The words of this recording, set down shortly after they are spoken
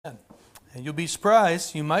And you'll be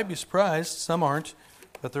surprised, you might be surprised, some aren't,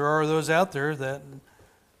 but there are those out there that,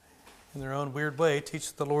 in their own weird way, teach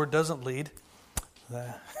that the Lord doesn't lead.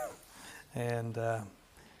 And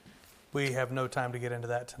we have no time to get into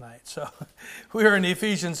that tonight. So we are in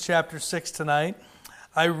Ephesians chapter 6 tonight.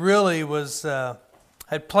 I really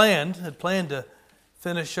had planned to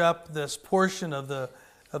finish up this portion of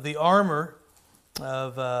the armor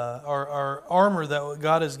of our armor that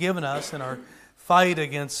God has given us in our fight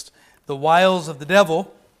against the wiles of the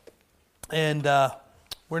devil. And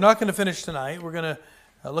we're not going to finish tonight. We're going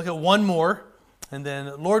to look at one more, and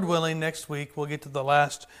then, Lord willing, next week we'll get to the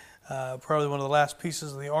last, probably one of the last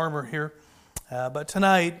pieces of the armor here. But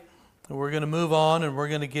tonight we're going to move on, and we're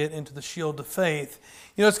going to get into the shield of faith.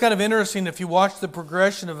 You know, it's kind of interesting if you watch the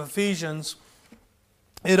progression of Ephesians.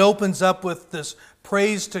 It opens up with this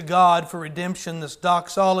praise to God for redemption, this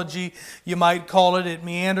doxology, you might call it. It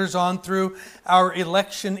meanders on through our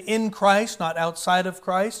election in Christ, not outside of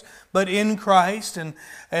Christ, but in Christ.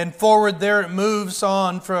 And forward there it moves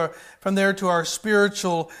on from there to our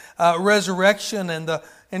spiritual resurrection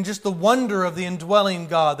and just the wonder of the indwelling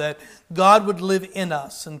God, that God would live in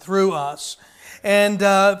us and through us. And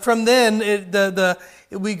from then,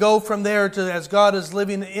 we go from there to, as God is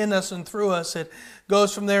living in us and through us, it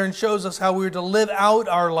goes from there and shows us how we're to live out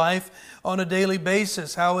our life on a daily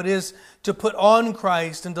basis, how it is to put on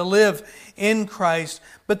Christ and to live in Christ.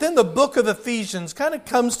 But then the book of Ephesians kind of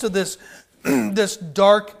comes to this, this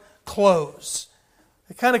dark close.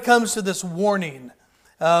 It kind of comes to this warning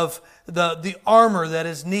of the armor that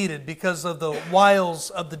is needed because of the wiles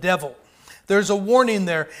of the devil. There's a warning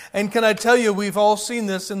there. And can I tell you, we've all seen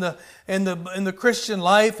this in the Christian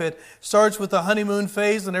life. It starts with the honeymoon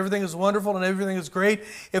phase and everything is wonderful and everything is great.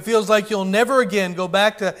 It feels like you'll never again go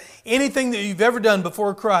back to anything that you've ever done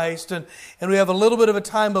before Christ. And we have a little bit of a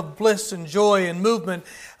time of bliss and joy and movement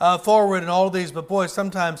forward and all of these. But boy,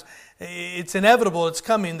 sometimes it's inevitable. It's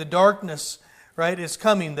coming. The darkness, right, is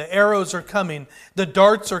coming. The arrows are coming. The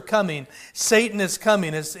darts are coming. Satan is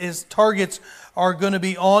coming. His targets are going to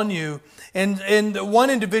be on you. And one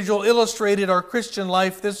individual illustrated our Christian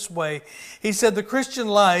life this way. He said the Christian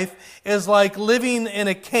life is like living in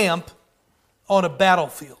a camp on a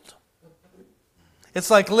battlefield. It's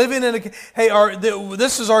like living in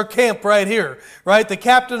this is our camp right here, right? The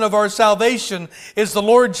captain of our salvation is the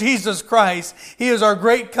Lord Jesus Christ. He is our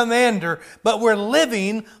great commander, but we're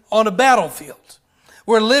living on a battlefield.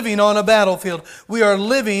 We're living on a battlefield. We are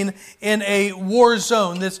living in a war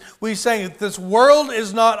zone. We say this world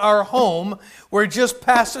is not our home. We're just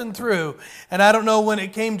passing through. And I don't know when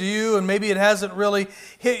it came to you, and maybe it hasn't really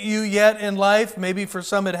hit you yet in life. Maybe for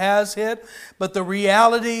some it has hit. But the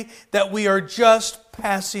reality that we are just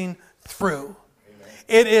passing through.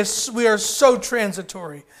 We are so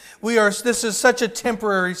transitory. This is such a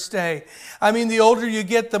temporary stay. I mean, the older you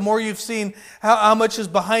get, the more you've seen how much is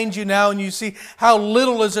behind you now, and you see how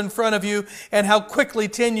little is in front of you, and how quickly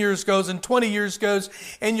 10 years goes and 20 years goes,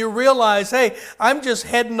 and you realize, hey, I'm just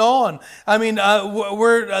heading on. I mean,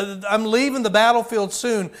 I'm leaving the battlefield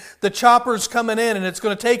soon. The chopper's coming in, and it's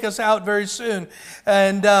going to take us out very soon.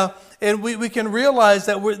 And we can realize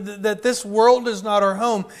that this world is not our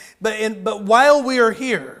home. But while we are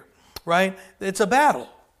here, right, it's a battle.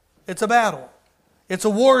 It's a battle. It's a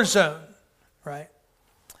war zone, right?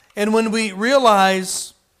 And when we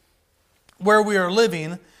realize where we are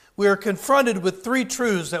living, we are confronted with three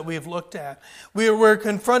truths that we have looked at. We're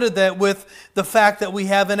confronted with the fact that we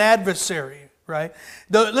have an adversary, right?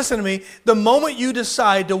 Listen to me. The moment you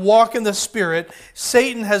decide to walk in the Spirit,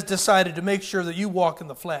 Satan has decided to make sure that you walk in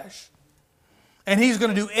the flesh. And he's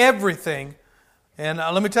going to do everything. And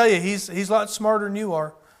let me tell you, he's a lot smarter than you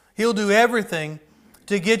are. He'll do everything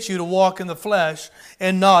to get you to walk in the flesh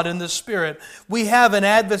and not in the Spirit. We have an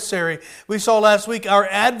adversary. We saw last week our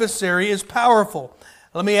adversary is powerful.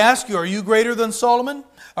 Let me ask you, are you greater than Solomon?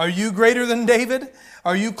 Are you greater than David?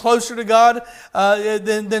 Are you closer to God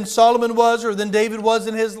than Solomon was or than David was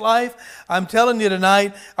in his life? I'm telling you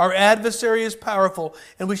tonight, our adversary is powerful,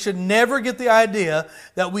 and we should never get the idea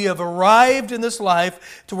that we have arrived in this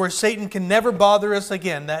life to where Satan can never bother us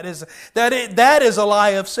again. That is a lie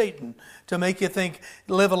of Satan, to make you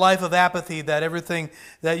live a life of apathy,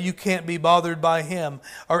 that you can't be bothered by him.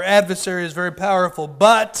 Our adversary is very powerful,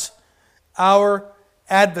 but our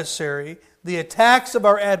adversary, the attacks of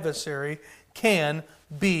our adversary, can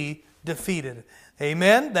be defeated.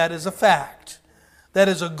 Amen? That is a fact. That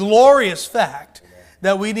is a glorious fact.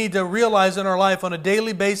 that we need to realize in our life on a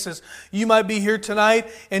daily basis. You might be here tonight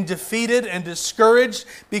and defeated and discouraged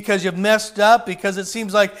because you've messed up, because it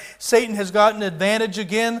seems like Satan has gotten advantage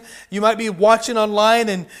again. You might be watching online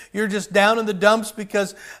and you're just down in the dumps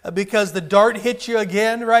because the dart hit you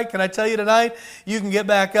again, right? Can I tell you tonight, you can get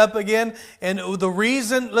back up again. And the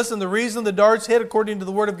reason the darts hit, according to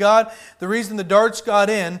the Word of God, the reason the darts got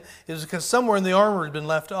in is because somewhere in the armor had been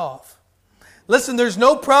left off. Listen, there's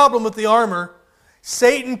no problem with the armor.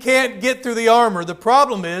 Satan can't get through the armor. The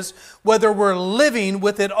problem is whether we're living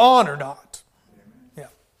with it on or not. Yeah.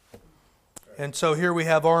 And so here we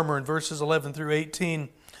have armor in verses 11 through 18.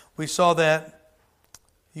 We saw that.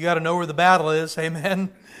 You got to know where the battle is.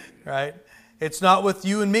 Amen. Right? It's not with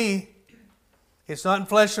you and me. It's not in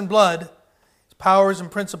flesh and blood. It's powers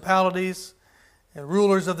and principalities and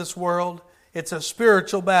rulers of this world. It's a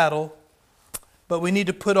spiritual battle. But we need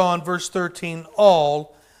to put on, verse 13,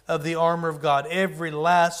 all of the armor of God, every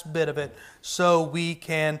last bit of it, so we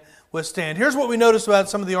can withstand. Here's what we noticed about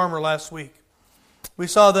some of the armor last week. We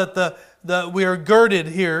saw that we are girded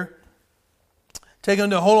here, taking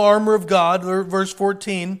the whole armor of God, verse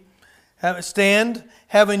 14. Stand,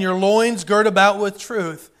 having your loins girt about with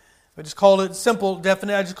truth. I just called it simple,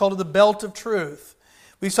 definite. I just called it the belt of truth.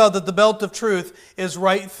 We saw that the belt of truth is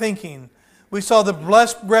right thinking. We saw the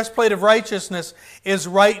breastplate of righteousness is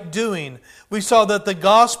right doing. We saw that the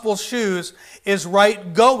gospel shoes is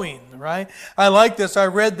right going, right? I like this. I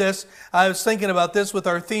read this. I was thinking about this with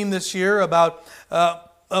our theme this year about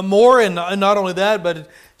more, and not only that, but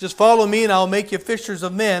just follow me and I'll make you fishers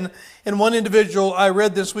of men. And one individual I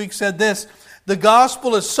read this week said this: the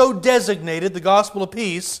gospel is so designated, the gospel of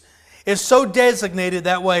peace, is so designated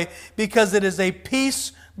that way because it is a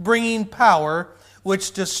peace-bringing power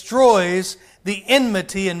which destroys the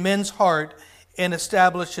enmity in men's heart and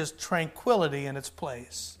establishes tranquility in its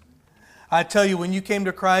place. I tell you, when you came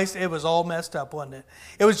to Christ, it was all messed up, wasn't it?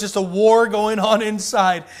 It was just a war going on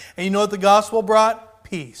inside. And you know what the gospel brought?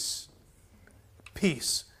 Peace.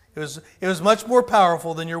 Peace. It was much more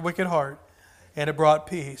powerful than your wicked heart. And it brought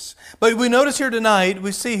peace. But we notice here tonight,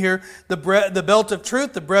 we see here the belt of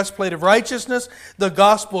truth, the breastplate of righteousness, the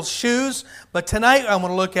gospel shoes. But tonight I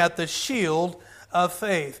want to look at the shield of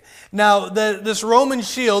faith. Now, this Roman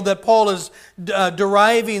shield that Paul is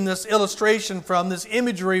deriving this illustration from, this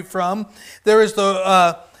imagery from, there is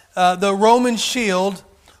the Roman shield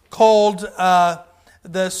called the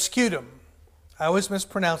scutum. I always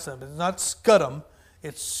mispronounce them. It's not scutum,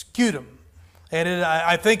 it's scutum. And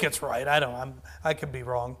I think it's right. I could be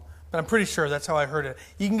wrong, but I'm pretty sure that's how I heard it.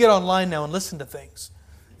 You can get online now and listen to things,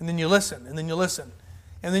 and then you listen, and then you listen,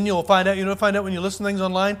 and then you'll find out. When you listen to things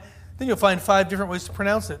online, then you'll find 5 different ways to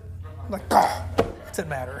pronounce it. I'm like, what's it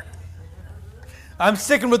matter? I'm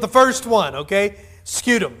sticking with the first one. Okay,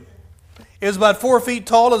 scutum. It was about 4 feet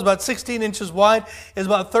tall. It was about 16 inches wide. It was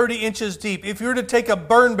about 30 inches deep. If you were to take a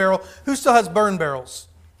burn barrel, who still has burn barrels?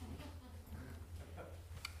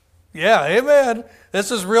 Yeah, amen. This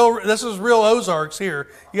is real Ozarks here.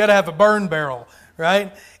 You got to have a burn barrel,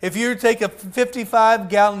 right? If you take a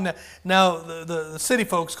 55-gallon, now the city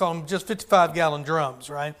folks call them just 55-gallon drums,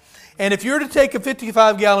 right? And if you were to take a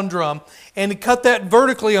 55-gallon drum and cut that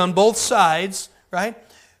vertically on both sides, right,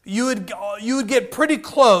 you would get pretty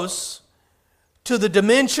close to the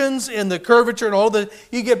dimensions and the curvature and all that.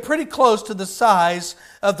 You get pretty close to the size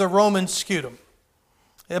of the Roman scutum,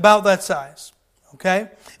 about that size. Okay?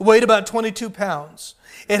 It weighed about 22 pounds.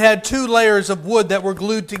 It had 2 layers of wood that were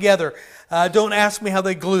glued together. Don't ask me how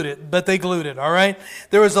they glued it, but they glued it, all right?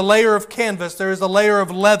 There was a layer of canvas. There was a layer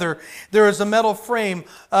of leather. There was a metal frame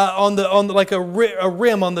on the like a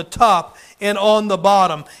rim on the top and on the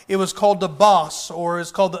bottom. It was called the boss, or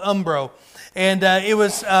it's called the umbro. And it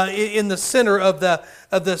was in the center of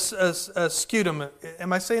this scutum.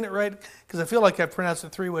 Am I saying it right? Because I feel like I've pronounced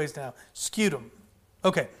it 3 ways now. Scutum.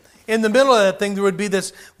 Okay. In the middle of that thing, there would be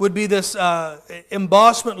this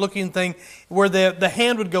embossment-looking thing where the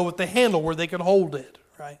hand would go with the handle where they could hold it.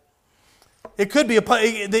 Right? It could be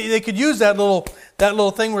they could use that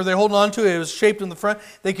little thing where they're holding on to it. It was shaped in the front.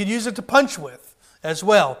 They could use it to punch with as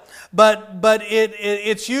well. But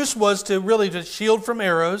its use was to shield from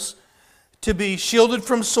arrows, to be shielded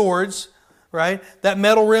from swords. Right? That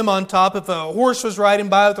metal rim on top, if a horse was riding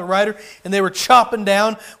by with a rider and they were chopping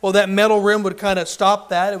down, well, that metal rim would kind of stop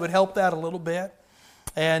that. It would help that a little bit.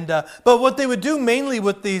 And but what they would do mainly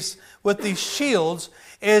with these shields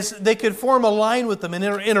is they could form a line with them and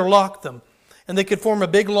interlock them. And they could form a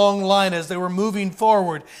big long line as they were moving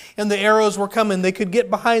forward. And the arrows were coming. They could get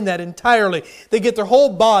behind that entirely. They get their whole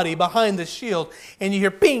body behind the shield. And you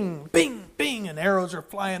hear ping, ping, ping. And arrows are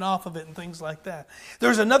flying off of it and things like that.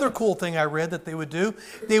 There's another cool thing I read that they would do.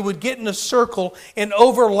 They would get in a circle and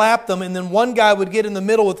overlap them. And then one guy would get in the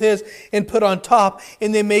middle with his and put on top.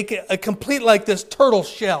 And they make it a complete like this turtle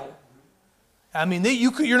shell. I mean,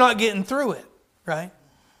 you're not getting through it, right?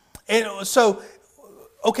 And so...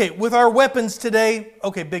 okay, with our weapons today,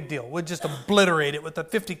 okay, big deal. We'll just obliterate it with a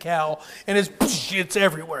 50 cal, and it's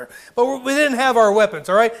everywhere. But we didn't have our weapons,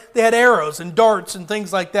 all right? They had arrows and darts and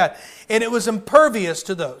things like that. And it was impervious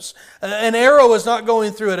to those. An arrow was not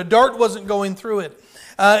going through it. A dart wasn't going through it.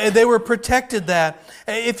 They were protected that.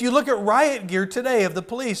 If you look at riot gear today of the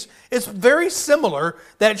police, it's very similar.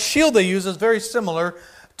 That shield they use is very similar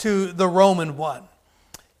to the Roman one.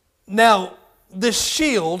 Now, this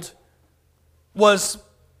shield was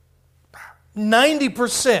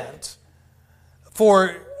 90%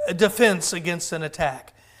 for defense against an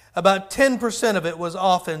attack. About 10% of it was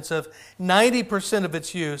offensive. 90% of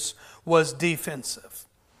its use was defensive.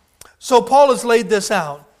 So Paul has laid this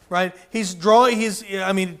out, right?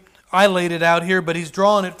 I laid it out here, but he's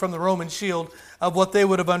drawing it from the Roman shield of what they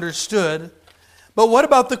would have understood. But what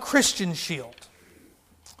about the Christian shield?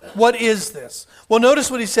 What is this? Well,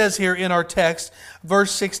 notice what he says here in our text,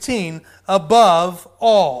 verse 16, above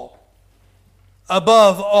all.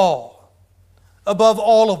 Above all. Above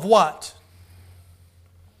all of what?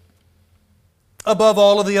 Above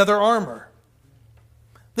all of the other armor.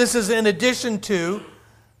 This is in addition to,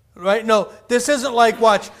 right? No, this isn't like,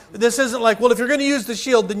 watch, this isn't like, well, if you're going to use the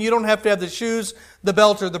shield, then you don't have to have the shoes, the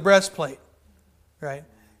belt, or the breastplate, right?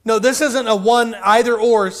 No, this isn't a one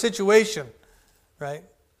either-or situation, right?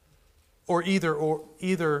 Or either,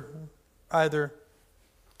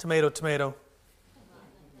 tomato, tomato,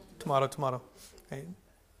 tomato, tomato. Right?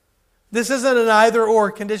 This isn't an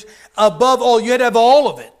either-or condition. Above all, you had to have all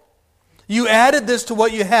of it. You added this to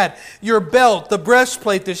what you had. Your belt, the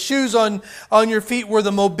breastplate, the shoes on your feet were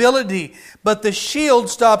the mobility. But the shield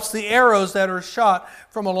stops the arrows that are shot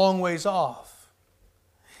from a long ways off.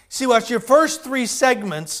 See, watch, your first three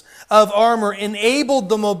segments of armor enabled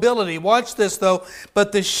the mobility. Watch this, though.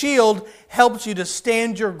 But the shield helps you to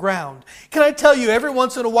stand your ground. Can I tell you, every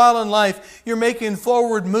once in a while in life, you're making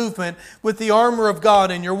forward movement with the armor of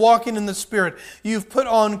God and you're walking in the Spirit. You've put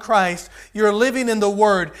on Christ. You're living in the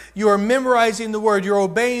Word. You are memorizing the Word. You're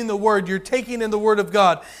obeying the Word. You're taking in the Word of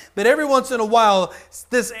God. But every once in a while,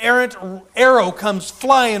 this errant arrow comes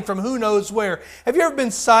flying from who knows where. Have you ever been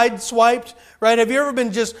sideswiped? Right? Have you ever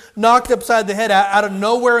been just knocked upside the head out of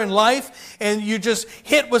nowhere in life and you just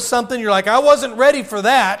hit with something? You're like, I wasn't ready for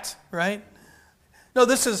that, right? No,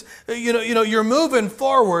 this is, you're moving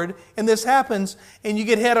forward and this happens and you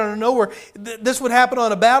get hit out of nowhere. This would happen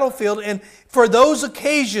on a battlefield, and for those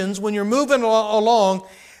occasions when you're moving along,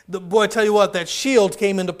 boy, I tell you what, that shield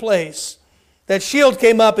came into place. That shield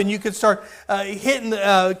came up and you could start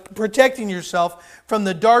protecting yourself from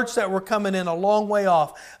the darts that were coming in a long way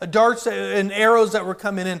off. Darts and arrows that were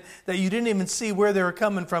coming in that you didn't even see where they were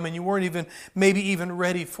coming from and you weren't maybe even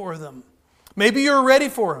ready for them. Maybe you were ready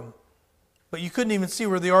for them, but you couldn't even see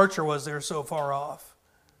where the archer was. They were so far off.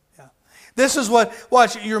 Yeah. This is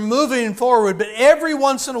watch, you're moving forward, but every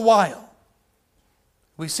once in a while,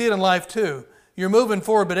 we see it in life too, you're moving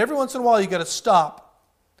forward, but every once in a while you got to stop.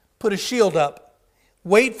 Put a shield up.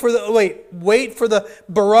 Wait for the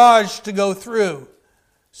barrage to go through,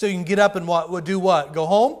 so you can get up and do what? Go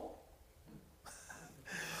home?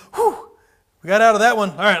 Whew, we got out of that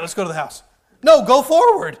one. All right, let's go to the house. No, go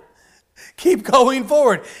forward. Keep going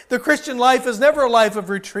forward. The Christian life is never a life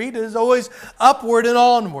of retreat. It is always upward and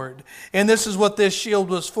onward. And this is what this shield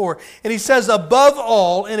was for. And he says, above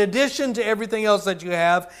all, in addition to everything else that you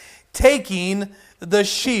have, taking the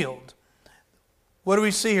shield. What do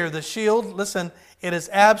we see here? The shield, listen, it is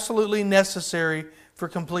absolutely necessary for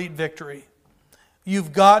complete victory.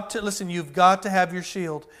 You've got to have your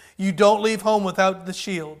shield. You don't leave home without the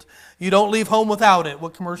shield. You don't leave home without it.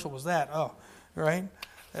 What commercial was that? Oh, right?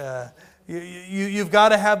 You've got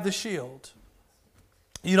to have the shield.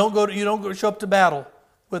 You don't go show up to battle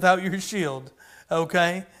without your shield.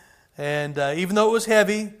 Okay? And even though it was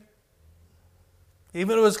heavy, even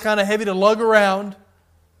though it was kind of heavy to lug around,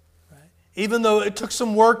 even though it took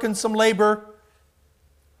some work and some labor,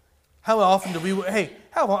 how often do we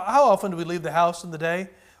leave the house in the day?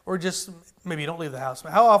 Or just, maybe you don't leave the house,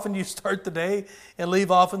 but how often do you start the day and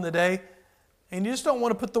leave off in the day and you just don't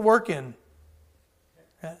want to put the work in?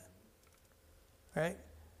 Right?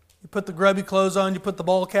 You put the grubby clothes on, you put the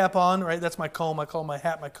ball cap on, right? That's my comb. I call my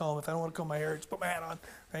hat my comb. If I don't want to comb my hair, just put my hat on,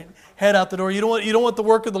 right? Head out the door. You don't want the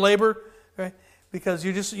work of the labor, right? Because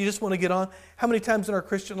you just want to get on. How many times in our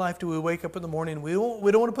Christian life do we wake up in the morning and we don't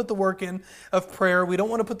want to put the work in of prayer. We don't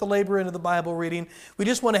want to put the labor into the Bible reading. We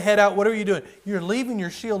just want to head out. What are you doing? You're leaving your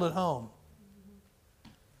shield at home.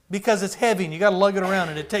 Because it's heavy and you got to lug it around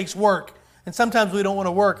and it takes work. And sometimes we don't want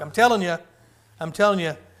to work. I'm telling you,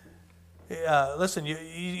 listen,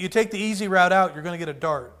 you take the easy route out, you're going to get a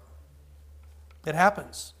dart. It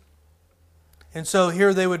happens. And so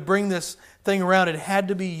here they would bring this thing around. It had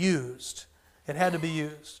to be used. It had to be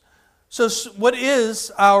used. So what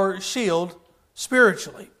is our shield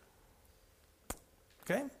spiritually?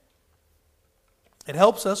 Okay? It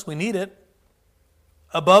helps us. We need it.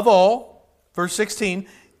 Above all, verse 16,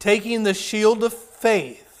 taking the shield of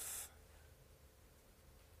faith.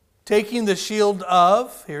 Taking the shield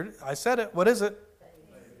of, here, I said it. What is it?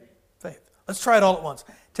 Faith. Let's try it all at once.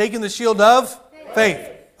 Taking the shield of faith.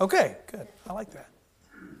 Okay, good. I like that.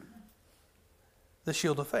 The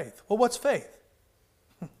shield of faith. Well, what's faith?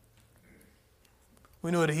 We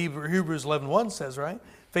know what Hebrews 11:1 says, right?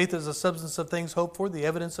 Faith is the substance of things hoped for, the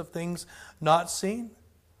evidence of things not seen.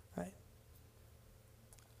 Right?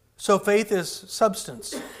 So faith is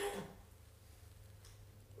substance.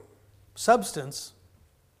 Substance.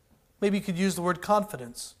 Maybe you could use the word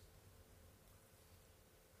confidence.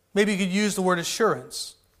 Maybe you could use the word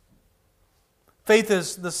assurance. Faith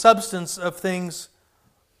is the substance of things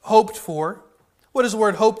hoped for. What does the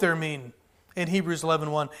word hope there mean in Hebrews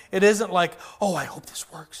 11:1? It isn't like, oh, I hope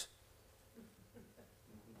this works.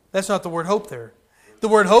 That's not the word hope there. The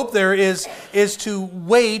word hope there is to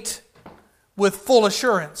wait with full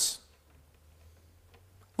assurance,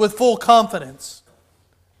 with full confidence,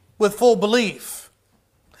 with full belief.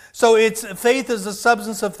 So faith is the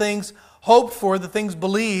substance of things hoped for, the things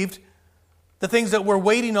believed, the things that we're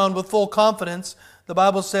waiting on with full confidence. The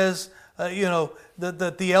Bible says,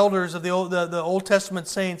 that the elders of the Old Testament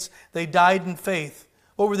saints, they died in faith.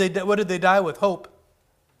 What did they die with? Hope.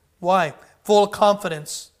 Why? Full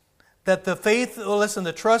confidence that the faith,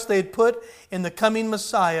 the trust they had put in the coming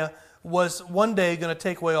Messiah was one day going to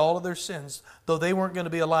take away all of their sins, though they weren't going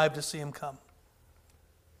to be alive to see Him come.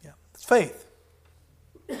 Yeah, it's faith.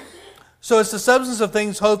 So it's the substance of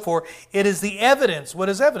things hoped for. It is the evidence. What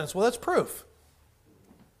is evidence? Well, that's proof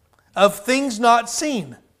of things not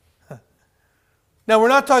seen. Now, we're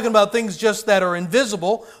not talking about things just that are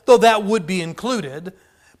invisible, though that would be included,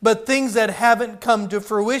 but things that haven't come to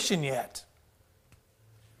fruition yet.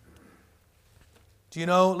 Do you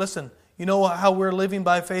know, listen, you know how we're living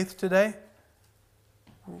by faith today?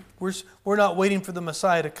 We're not waiting for the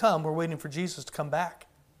Messiah to come, we're waiting for Jesus to come back.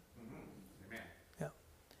 Amen. Yeah.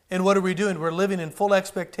 And what are we doing? We're living in full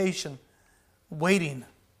expectation, waiting.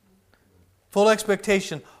 Full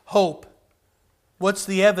expectation, hope. What's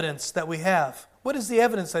the evidence that we have? What is the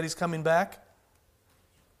evidence that He's coming back?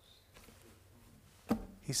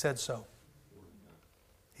 He said so.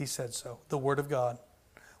 He said so. The Word of God.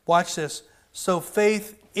 Watch this. So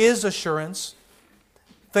faith is assurance.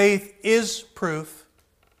 Faith is proof.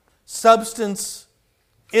 Substance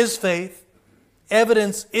is faith.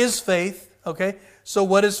 Evidence is faith. Okay? So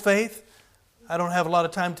what is faith? I don't have a lot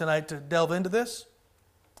of time tonight to delve into this,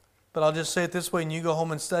 but I'll just say it this way and you go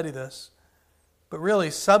home and study this. But really,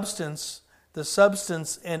 the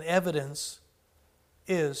substance and evidence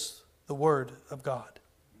is the Word of God.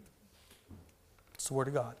 It's the Word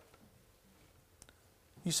of God.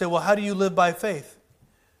 You say, well, how do you live by faith?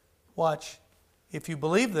 Watch. If you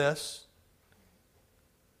believe this,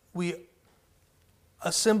 we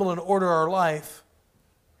assemble and order our life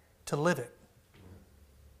to live it.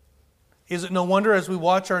 Is it no wonder as we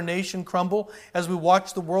watch our nation crumble, as we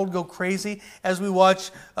watch the world go crazy, as we watch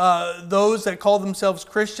those that call themselves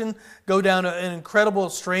Christian go down an incredible,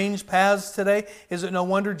 strange paths today, is it no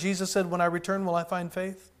wonder Jesus said, when I return, will I find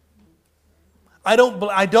faith? I don't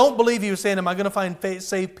believe He was saying, am I going to find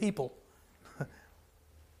saved people? I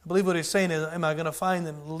believe what He's saying is, am I going to find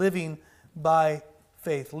them living by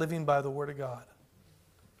faith, living by the Word of God?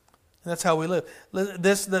 And that's how we live.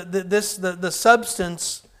 The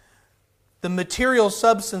substance, the material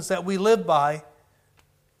substance that we live by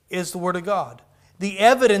is the Word of God. The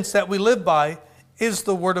evidence that we live by is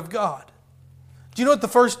the Word of God. Do you know what the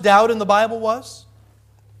first doubt in the Bible was?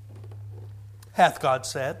 Hath God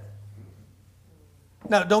said?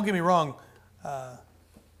 Now, don't get me wrong.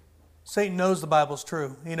 Satan knows the Bible's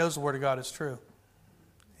true. He knows the Word of God is true.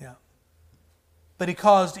 Yeah. But he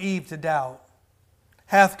caused Eve to doubt.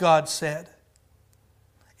 Hath God said?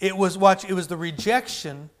 It was the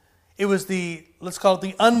rejection. It was let's call it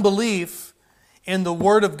the unbelief in the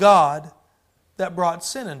Word of God that brought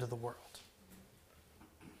sin into the world.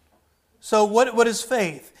 So what is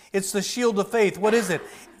faith? It's the shield of faith. What is it?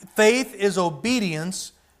 Faith is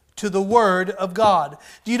obedience to the Word of God.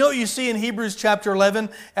 Do you know what you see in Hebrews chapter 11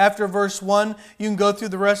 after verse 1? You can go through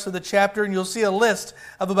the rest of the chapter and you'll see a list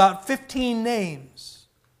of about 15 names.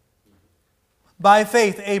 By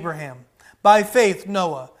faith, Abraham. By faith,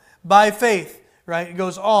 Noah. By faith, right? It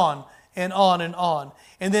goes on and on and on.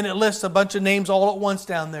 And then it lists a bunch of names all at once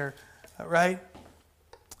down there, right?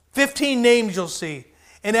 15 names you'll see.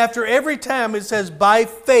 And after every time it says by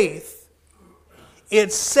faith,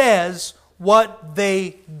 it says what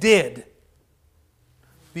they did.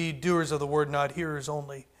 Be doers of the word, not hearers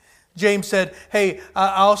only. James said, hey,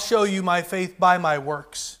 I'll show you my faith by my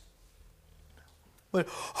works. But,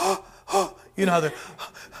 you know how they're,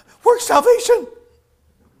 work salvation.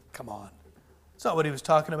 Come on. That's not what he was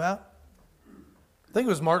talking about. I think it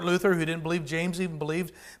was Martin Luther who didn't believe James even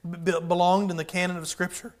belonged in the canon of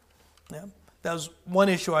Scripture. Yeah. That was one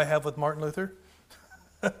issue I have with Martin Luther,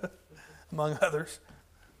 among others.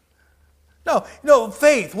 No,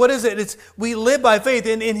 faith. What is it? It's we live by faith.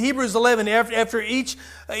 In Hebrews 11, after each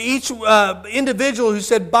individual who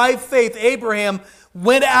said, by faith, Abraham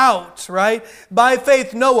went out, right? By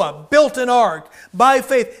faith, Noah built an ark. By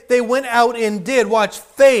faith, they went out and did. Watch,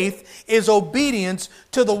 faith is obedience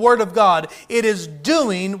to the Word of God. It is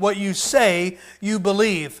doing what you say you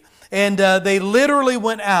believe. And they literally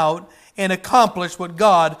went out and accomplished what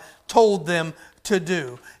God told them to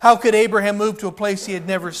do. How could Abraham move to a place he had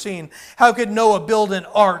never seen? How could Noah build an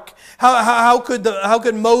ark? How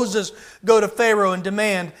could Moses go to Pharaoh and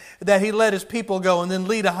demand that he let his people go and then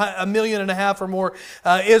lead 1.5 million or more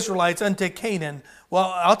Israelites unto Canaan?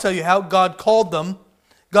 Well, I'll tell you how. God called them,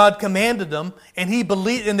 God commanded them, and they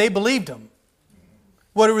believed him.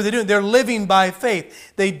 What were they doing? They're living by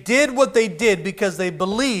faith. They did what they did because they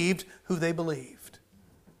believed who they believed.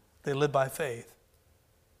 They live by faith.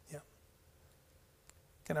 Yeah.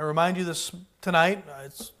 Can I remind you this tonight?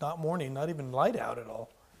 It's not morning, not even light out at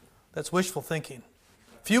all. That's wishful thinking.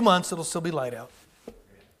 A few months, it'll still be light out.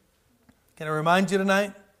 Can I remind you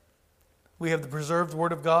tonight? We have the preserved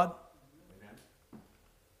Word of God.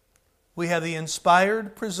 We have the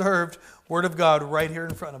inspired, preserved Word of God right here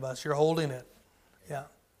in front of us. You're holding it. Yeah,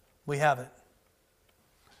 we have it.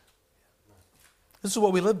 This is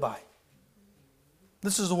what we live by.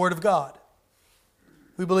 This is the Word of God.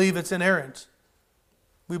 We believe it's inerrant.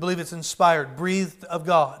 We believe it's inspired, breathed of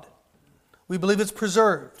God. We believe it's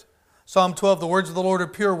preserved. Psalm 12, the words of the Lord are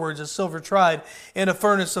pure words, as silver tried in a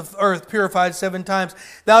furnace of earth, purified 7 times.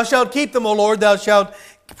 Thou shalt keep them, O Lord, thou shalt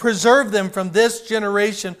preserve them from this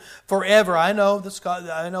generation forever. I know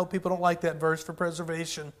people don't like that verse for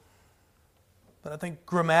preservation. But I think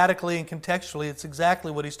grammatically and contextually, it's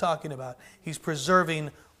exactly what he's talking about. He's preserving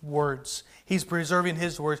words. He's preserving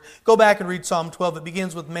His words. Go back and read Psalm 12. It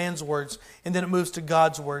begins with man's words, and then it moves to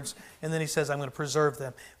God's words. And then he says, I'm going to preserve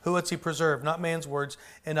them. What's he preserve? Not man's words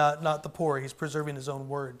and not the poor. He's preserving His own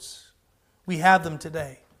words. We have them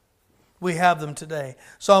today. We have them today.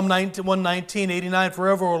 Psalm 119, 89,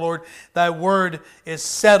 forever, O Lord, thy word is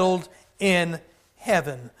settled in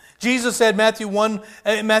heaven. Jesus said, Matthew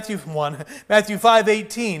 5:18,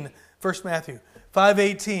 1 Matthew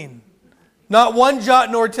 5:18, not one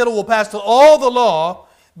jot nor tittle will pass till all the law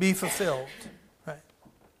be fulfilled. Right?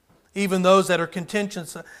 Even those that are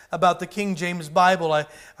contentious about the King James Bible,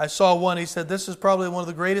 I saw one, he said, this is probably one of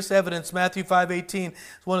the greatest evidence, Matthew 5:18,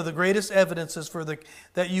 is one of the greatest evidences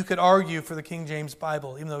that you could argue for the King James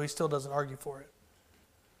Bible, even though he still doesn't argue for it.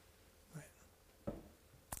 Right?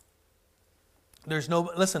 There's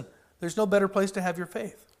no better place to have your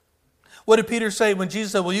faith. What did Peter say when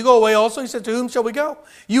Jesus said, will you go away also? He said, to whom shall we go?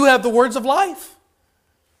 You have the words of life.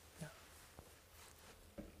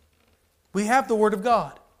 We have the Word of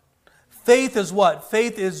God. Faith is what?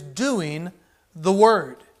 Faith is doing the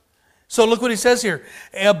Word. So look what he says here.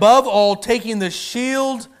 Above all, taking the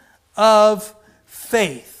shield of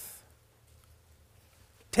faith.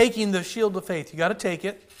 Taking the shield of faith. You got to take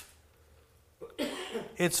it.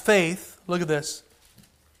 It's faith. Look at this.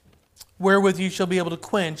 Wherewith you shall be able to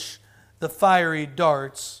quench the fiery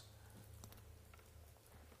darts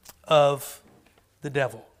of the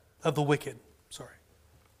devil, of the wicked. Sorry.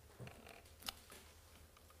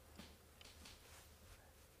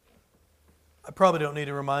 I probably don't need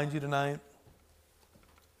to remind you tonight.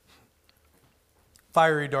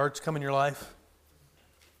 Fiery darts come in your life.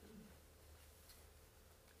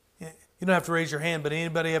 You don't have to raise your hand, but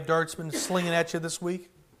anybody have darts been slinging at you this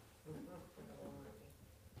week?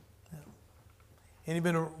 And you've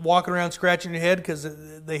been walking around scratching your head because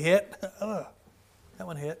they hit? That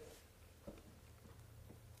one hit.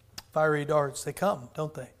 Fiery darts, they come,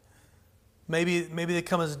 don't they? Maybe they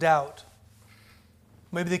come as doubt.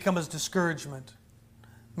 Maybe they come as discouragement.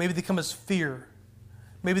 Maybe they come as fear.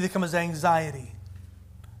 Maybe they come as anxiety.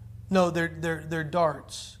 No, they're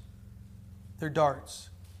darts. They're darts.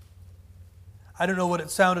 I don't know what it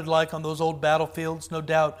sounded like on those old battlefields. No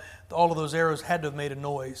doubt all of those arrows had to have made a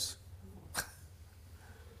noise.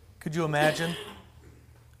 Could you imagine?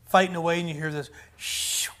 Fighting away and you hear this,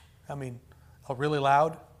 really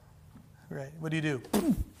loud. Right? What do?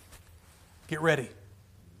 Get ready.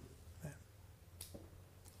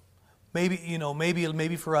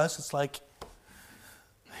 Maybe for us it's like,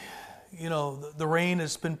 the rain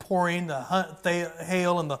has been pouring, the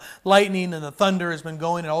hail and the lightning and the thunder has been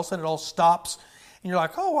going, and all of a sudden it all stops. And you're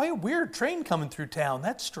like, oh, a weird train coming through town.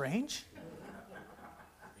 That's strange.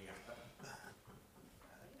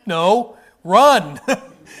 No, run.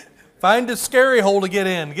 Find a scary hole to get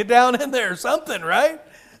in. Get down in there, something, right?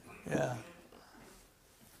 Yeah.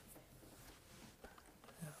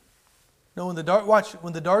 No, when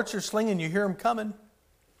the darts are slinging, you hear them coming.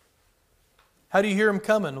 How do you hear them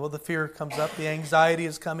coming? Well, the fear comes up, the anxiety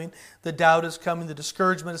is coming, the doubt is coming, the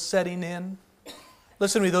discouragement is setting in.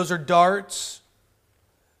 Listen to me, those are darts.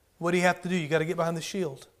 What do you have to do? You got to get behind the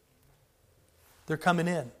shield. They're coming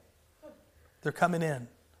in. They're coming in.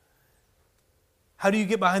 How do you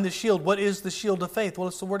get behind the shield? What is the shield of faith? Well,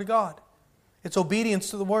 it's the Word of God. It's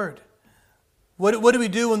obedience to the Word. What do we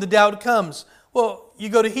do when the doubt comes? Well, you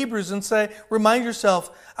go to Hebrews and say, remind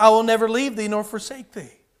yourself, I will never leave thee nor forsake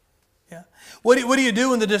thee. Yeah. What do you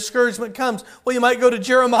do when the discouragement comes? Well, you might go to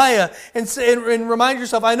Jeremiah and say, and remind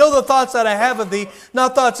yourself, I know the thoughts that I have of thee,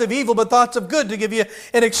 not thoughts of evil, but thoughts of good, to give you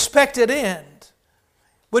an expected end.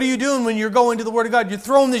 What are you doing when you're going to the Word of God? You're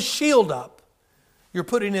throwing this shield up. You're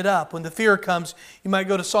putting it up. When the fear comes, you might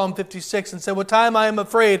go to Psalm 56 and say, what time I am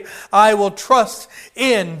afraid, I will trust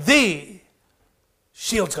in thee.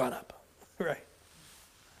 Shield's gone up. Right.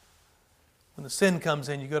 When the sin comes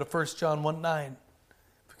in, you go to 1 John 1:9.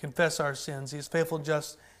 If we confess our sins, He is faithful and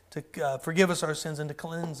just to forgive us our sins and to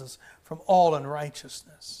cleanse us from all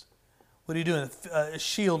unrighteousness. What are you doing? A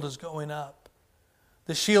shield is going up.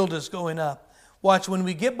 The shield is going up. Watch, when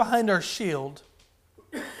we get behind our shield,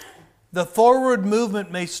 the forward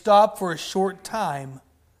movement may stop for a short time,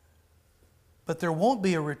 but there won't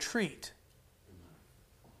be a retreat.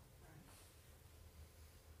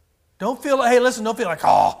 Don't feel like,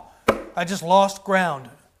 I just lost ground.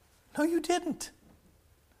 No, you didn't.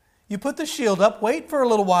 You put the shield up, wait for a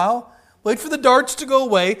little while, wait for the darts to go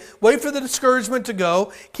away, wait for the discouragement to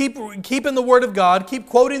go, keep in the Word of God, keep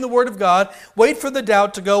quoting the Word of God, wait for the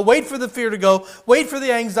doubt to go, wait for the fear to go, wait for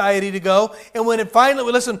the anxiety to go, and when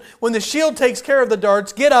the shield takes care of the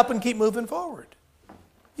darts, get up and keep moving forward.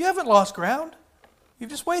 You haven't lost ground. You've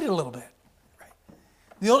just waited a little bit.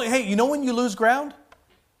 Right? You know when you lose ground?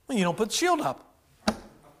 When you don't put the shield up.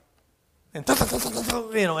 And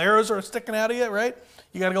arrows are sticking out of you, right?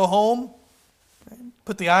 You got to go home. Right?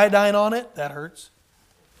 Put the iodine on it. That hurts.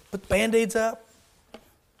 Put the Band-Aids up.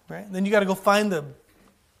 Right? And then you got to go find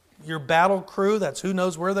your battle crew. That's who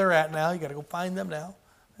knows where they're at now. You got to go find them now.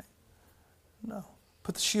 Right? No.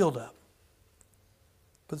 Put the shield up.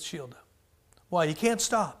 Put the shield up. Why? You can't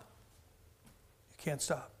stop. You can't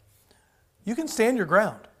stop. You can stand your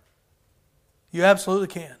ground. You absolutely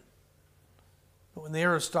can. But when the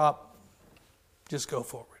arrows stop, just go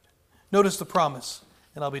forward. Notice the promise,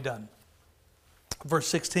 and I'll be done. Verse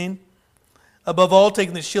 16. Above all,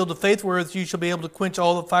 taking the shield of faith, wherewith you shall be able to quench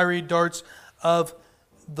all the fiery darts of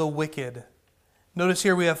the wicked. Notice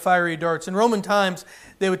here we have fiery darts. In Roman times,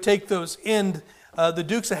 they would take those the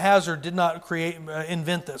Dukes of Hazzard did not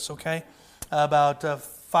invent this, okay? About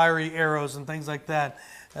fiery arrows and things like that.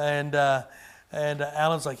 And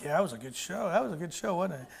Alan's like, yeah, that was a good show. That was a good show,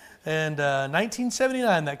 wasn't it? And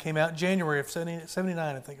 1979, that came out, January of 79,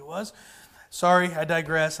 I think it was. Sorry, I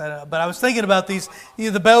digress. But I was thinking about these,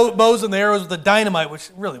 the bows and the arrows with the dynamite,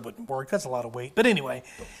 which really wouldn't work. That's a lot of weight. But anyway,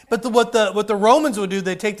 what the Romans would do,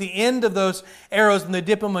 they'd take the end of those arrows and they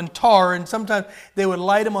dip them in tar, and sometimes they would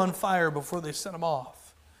light them on fire before they set them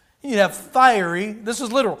off. You'd have fiery, this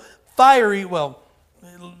is literal, the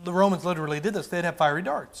Romans literally did this. They'd have fiery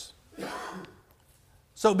darts.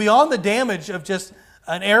 So beyond the damage of just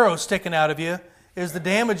an arrow sticking out of you is the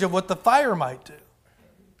damage of what the fire might do.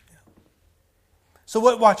 So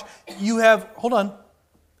watch, you have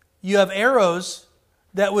arrows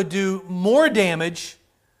that would do more damage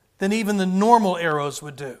than even the normal arrows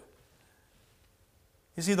would do.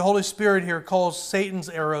 You see, the Holy Spirit here calls Satan's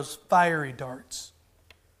arrows fiery darts.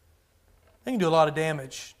 They can do a lot of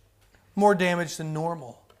damage, more damage than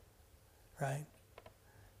normal, right?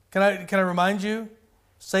 Can I remind you,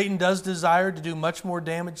 Satan does desire to do much more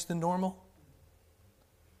damage than normal.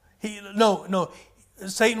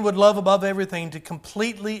 Satan would love above everything to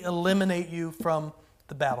completely eliminate you from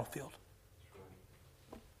the battlefield.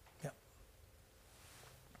 Yep.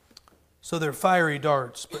 So they're fiery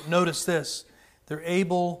darts, but notice this.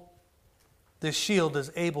 This shield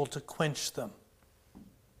is able to quench them.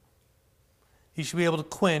 Ye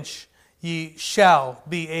shall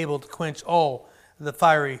be able to quench all the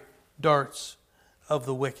fiery darts of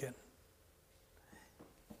the wicked.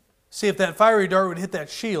 See, if that fiery dart would hit that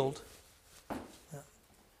shield,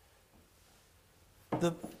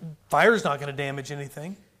 the fire's not going to damage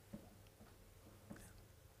anything.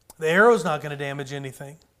 The arrow's not going to damage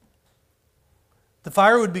anything. The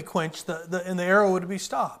fire would be quenched, and the arrow would be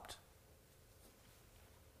stopped.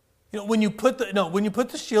 When you put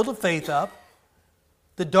the shield of faith up,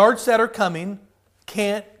 the darts that are coming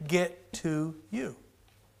can't get to you.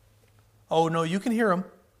 Oh no, you can hear them.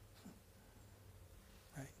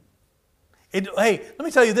 Right. Hey, let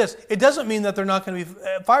me tell you this. It doesn't mean that they're not going to be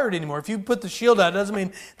fired anymore. If you put the shield out, it doesn't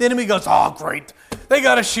mean the enemy goes, oh great, they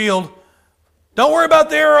got a shield. Don't worry about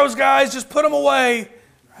the arrows, guys. Just put them away.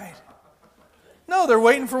 Right. No, they're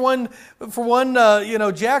waiting for one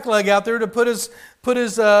jackleg out there to put his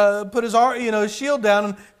shield down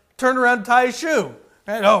and turn around and tie his shoe.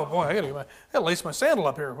 Right? Oh boy, I gotta lace my sandal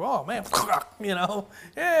up here. Oh man,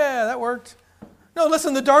 yeah, that worked. No,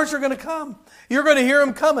 listen, the darts are going to come. You're going to hear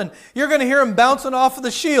them coming. You're going to hear them bouncing off of the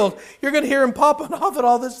shield. You're going to hear them popping off at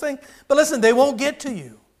all this thing. But listen, they won't get to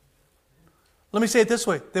you. Let me say it this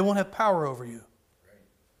way: they won't have power over you.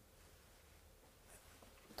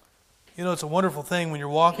 It's a wonderful thing when you're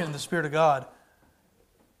walking in the Spirit of God,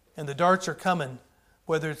 and the darts are coming.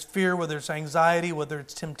 Whether it's fear, whether it's anxiety, whether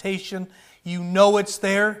it's temptation, you know it's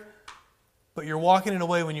there, but you're walking in a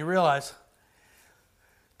way when you realize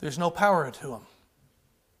there's no power to them.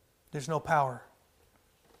 There's no power.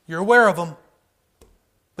 You're aware of them,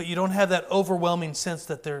 but you don't have that overwhelming sense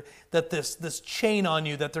that this chain on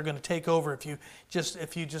you that they're going to take over if you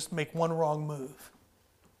just make one wrong move.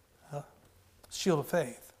 Shield of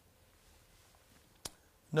faith.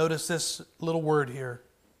 Notice this little word here,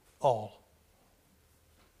 all.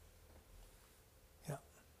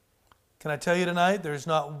 Can I tell you tonight, there's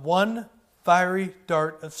not one fiery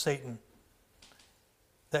dart of Satan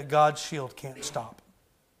that God's shield can't stop.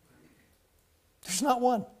 There's not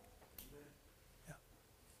one. Yeah.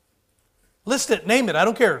 List it, name it, I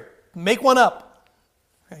don't care. Make one up.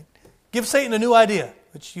 Right? Give Satan a new idea,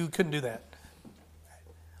 which you couldn't do that.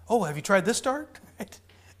 Oh, have you tried this dart? Right?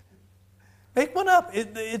 Make one up.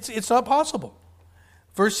 It's not possible.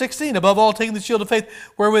 Verse 16, above all, taking the shield of faith,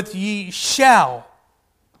 wherewith ye shall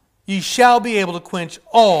be able to quench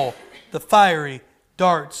all the fiery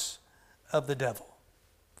darts of the devil,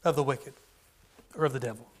 of the wicked, or of the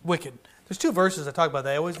devil. Wicked. There's two verses that talk about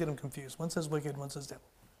that. I always get them confused. One says wicked, one says devil.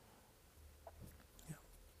 Yeah.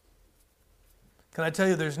 Can I tell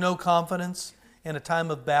you there's no confidence in a time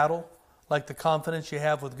of battle like the confidence you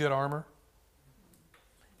have with good armor?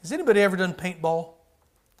 Has anybody ever done paintball?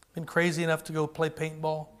 Been crazy enough to go play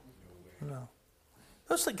paintball? No.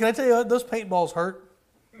 Can I tell you, those paintballs hurt?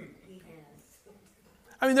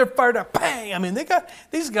 I mean, they're fired up, bang! I mean, they got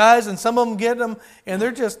these guys, and some of them get them, and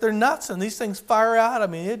they're nuts, and these things fire out. I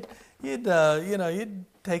mean, you'd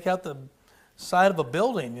take out the side of a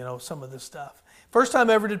building, some of this stuff. First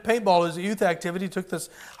time I ever did paintball was a youth activity. Took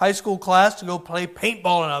this high school class to go play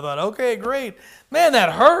paintball, and I thought, okay, great. Man,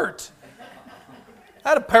 that hurt. I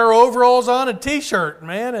had a pair of overalls on, a t-shirt,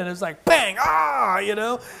 man, and it was like, bang, I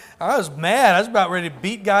was mad. I was about ready to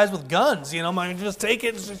beat guys with guns, I just take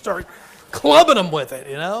it and just start clubbing them with it,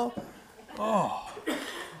 Oh.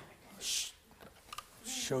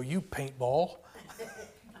 Show you paintball.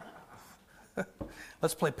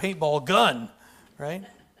 Let's play paintball gun, right?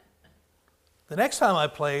 The next time I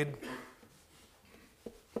played,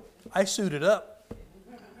 I suited up.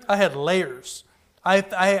 I had layers.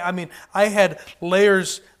 I mean, I had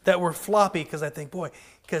layers that were floppy because I think, boy,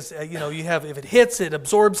 because you have, if it hits, it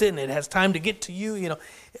absorbs it, and it has time to get to you.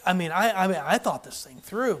 I thought this thing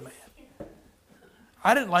through, man.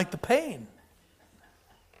 I didn't like the pain.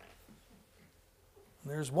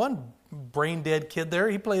 There's one brain dead kid there.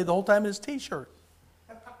 He played the whole time in his t-shirt.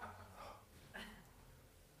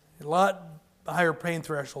 A lot higher pain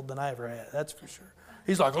threshold than I ever had. That's for sure.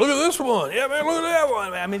 He's like, look at this one. Yeah, man, look at that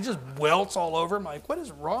one. I mean, just welts all over. I'm like, what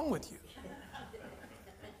is wrong with you?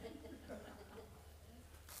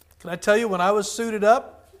 Can I tell you, when I was suited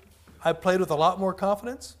up, I played with a lot more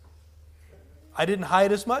confidence. I didn't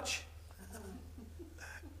hide as much.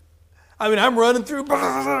 I mean, I'm running through,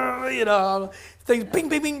 you know, things, bing,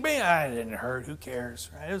 bing, bing, bing. I didn't hurt. Who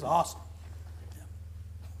cares? Right? It was awesome.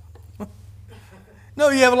 Yeah. No,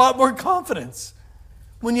 you have a lot more confidence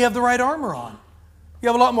when you have the right armor on. You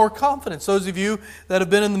have a lot more confidence. Those of you that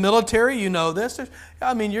have been in the military, you know this.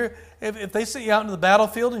 I mean, if they sit you out into the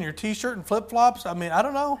battlefield in your T-shirt and flip-flops, I mean, I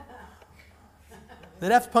don't know.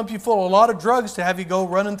 They'd have to pump you full of a lot of drugs to have you go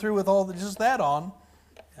running through with just that on.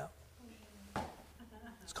 Yeah.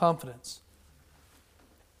 It's confidence.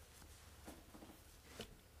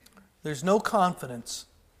 There's no confidence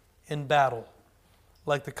in battle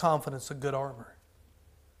like the confidence of good armor.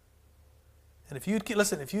 And if you'd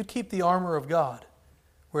keep the armor of God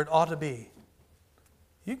where it ought to be,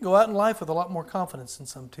 you can go out in life with a lot more confidence than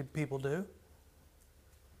some people do.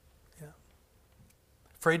 Yeah.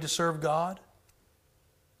 Afraid to serve God.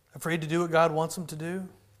 Afraid to do what God wants them to do.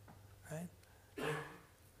 Right?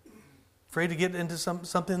 Afraid to get into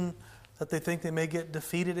something that they think they may get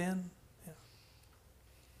defeated in. Yeah.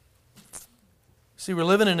 See, we're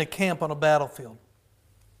living in a camp on a battlefield.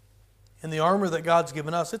 And the armor that God's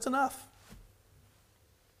given us, it's enough.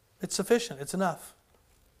 It's sufficient. It's enough.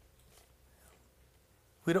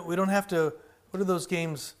 We don't have to, what are those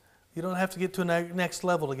games? You don't have to get to a next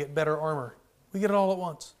level to get better armor. We get it all at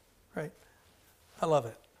once, right? I love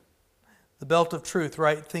it. The belt of truth,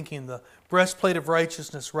 right thinking. The breastplate of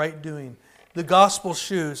righteousness, right doing. The gospel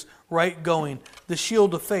shoes, right going. The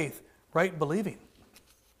shield of faith, right believing.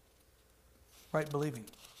 Right believing.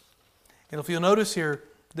 And if you'll notice here,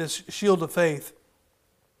 this shield of faith,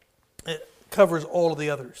 it covers all of the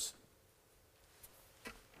others.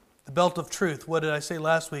 The belt of truth, what did I say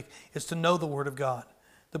last week, is to know the Word of God.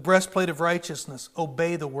 The breastplate of righteousness,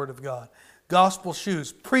 obey the Word of God. Gospel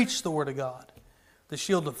shoes, preach the Word of God. The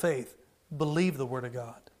shield of faith, believe the Word of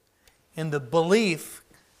God. And the belief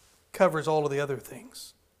covers all of the other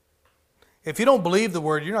things. If you don't believe the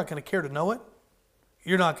Word, you're not going to care to know it.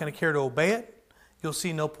 You're not going to care to obey it. You'll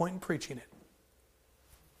see no point in preaching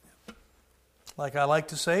it. Like I like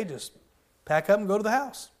to say, just pack up and go to the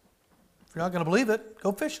house. If you're not going to believe it,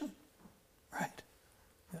 go fishing. Right?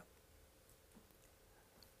 Yeah.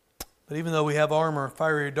 But even though we have armor,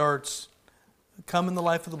 fiery darts come in the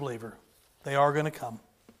life of the believer, they are going to come.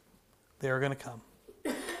 They are going to come.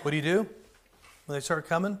 What do? When they start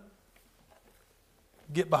coming,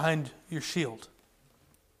 get behind your shield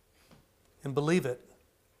and believe it.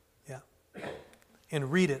 Yeah.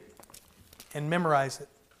 And read it and memorize it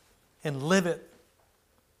and live it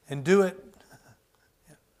and do it.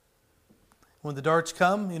 Yeah. When the darts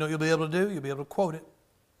come, you know what you'll be able to do? You'll be able to quote it.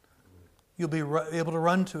 You'll be able to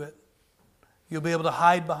run to it. You'll be able to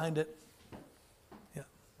hide behind it. Yeah.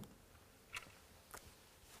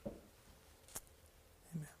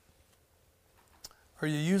 Amen. Are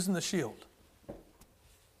you using the shield?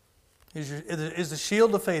 Is the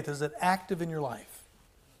shield of faith, is it active in your life?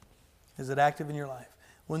 Is it active in your life?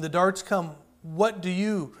 When the darts come, what do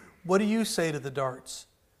you say to the darts?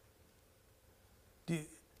 Do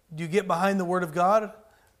you get behind the Word of God?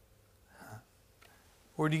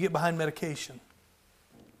 Or do you get behind medication?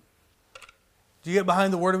 Do you get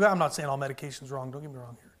behind the Word of God? I'm not saying all medication is wrong. Don't get me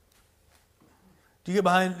wrong here. Do you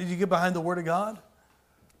get behind the Word of God?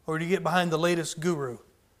 Or do you get behind the latest guru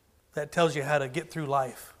that tells you how to get through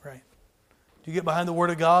life, right? Do you get behind the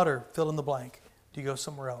Word of God or fill in the blank? Do you go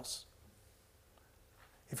somewhere else?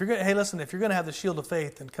 If you're going to have the shield of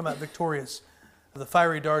faith and come out victorious of the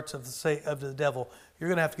fiery darts of the devil, you're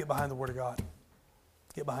going to have to get behind the Word of God.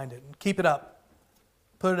 Get behind it and keep it up.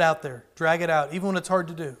 Put it out there. Drag it out, even when it's hard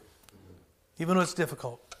to do. Even when it's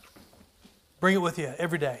difficult. Bring it with you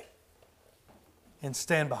every day. And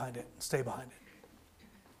stand behind it. And stay behind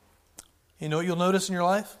it. You know what you'll notice in your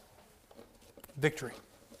life? Victory.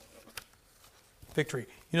 Victory.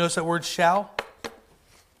 You notice that word shall?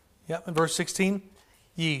 Yep, in verse 16.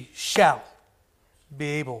 Ye shall be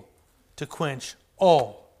able to quench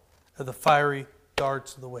all of the fiery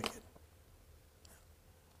darts of the wicked.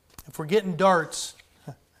 If we're getting darts,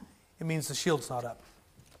 it means the shield's not up.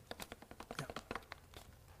 Yeah.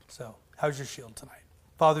 So, how's your shield tonight?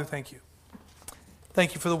 Father, thank you.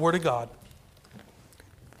 Thank you for the Word of God.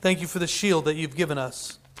 Thank you for the shield that you've given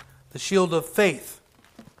us. The shield of faith.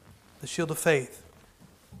 The shield of faith.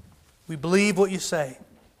 We believe what you say.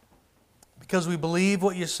 Because we believe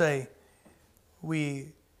what you say, we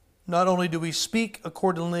not only do we speak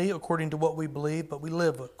according to what we believe, but we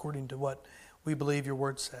live according to what we believe your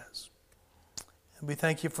word says. And we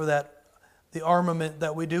thank you for that, the armament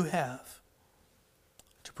that we do have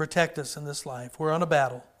to protect us in this life. We're on a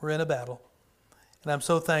battle. We're in a battle. And I'm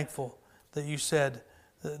so thankful that you said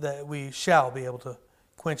that we shall be able to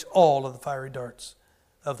quench all of the fiery darts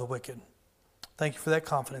of the wicked. Thank you for that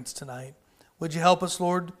confidence tonight. Would you help us,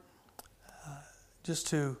 Lord, just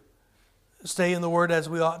to stay in the Word as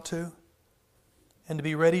we ought to, and to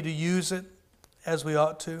be ready to use it as we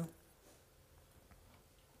ought to?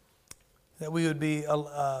 That we would be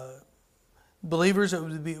believers,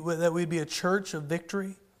 that we'd be a church of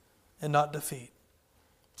victory and not defeat.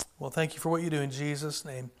 Well, thank you for what you do in Jesus'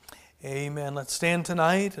 name. Amen. Let's stand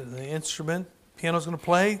tonight. The instrument, piano's going to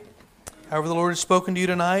play. However the Lord has spoken to you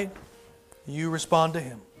tonight, you respond to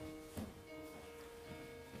Him.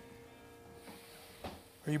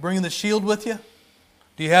 Are you bringing the shield with you?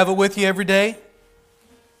 Do you have it with you every day?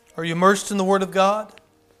 Are you immersed in the Word of God?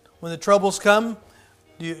 When the troubles come,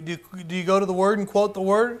 do you go to the Word and quote the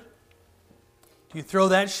Word? Do you throw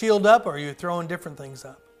that shield up, or are you throwing different things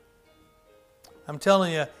up? I'm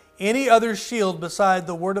telling you, any other shield beside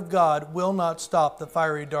the Word of God will not stop the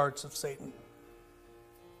fiery darts of Satan.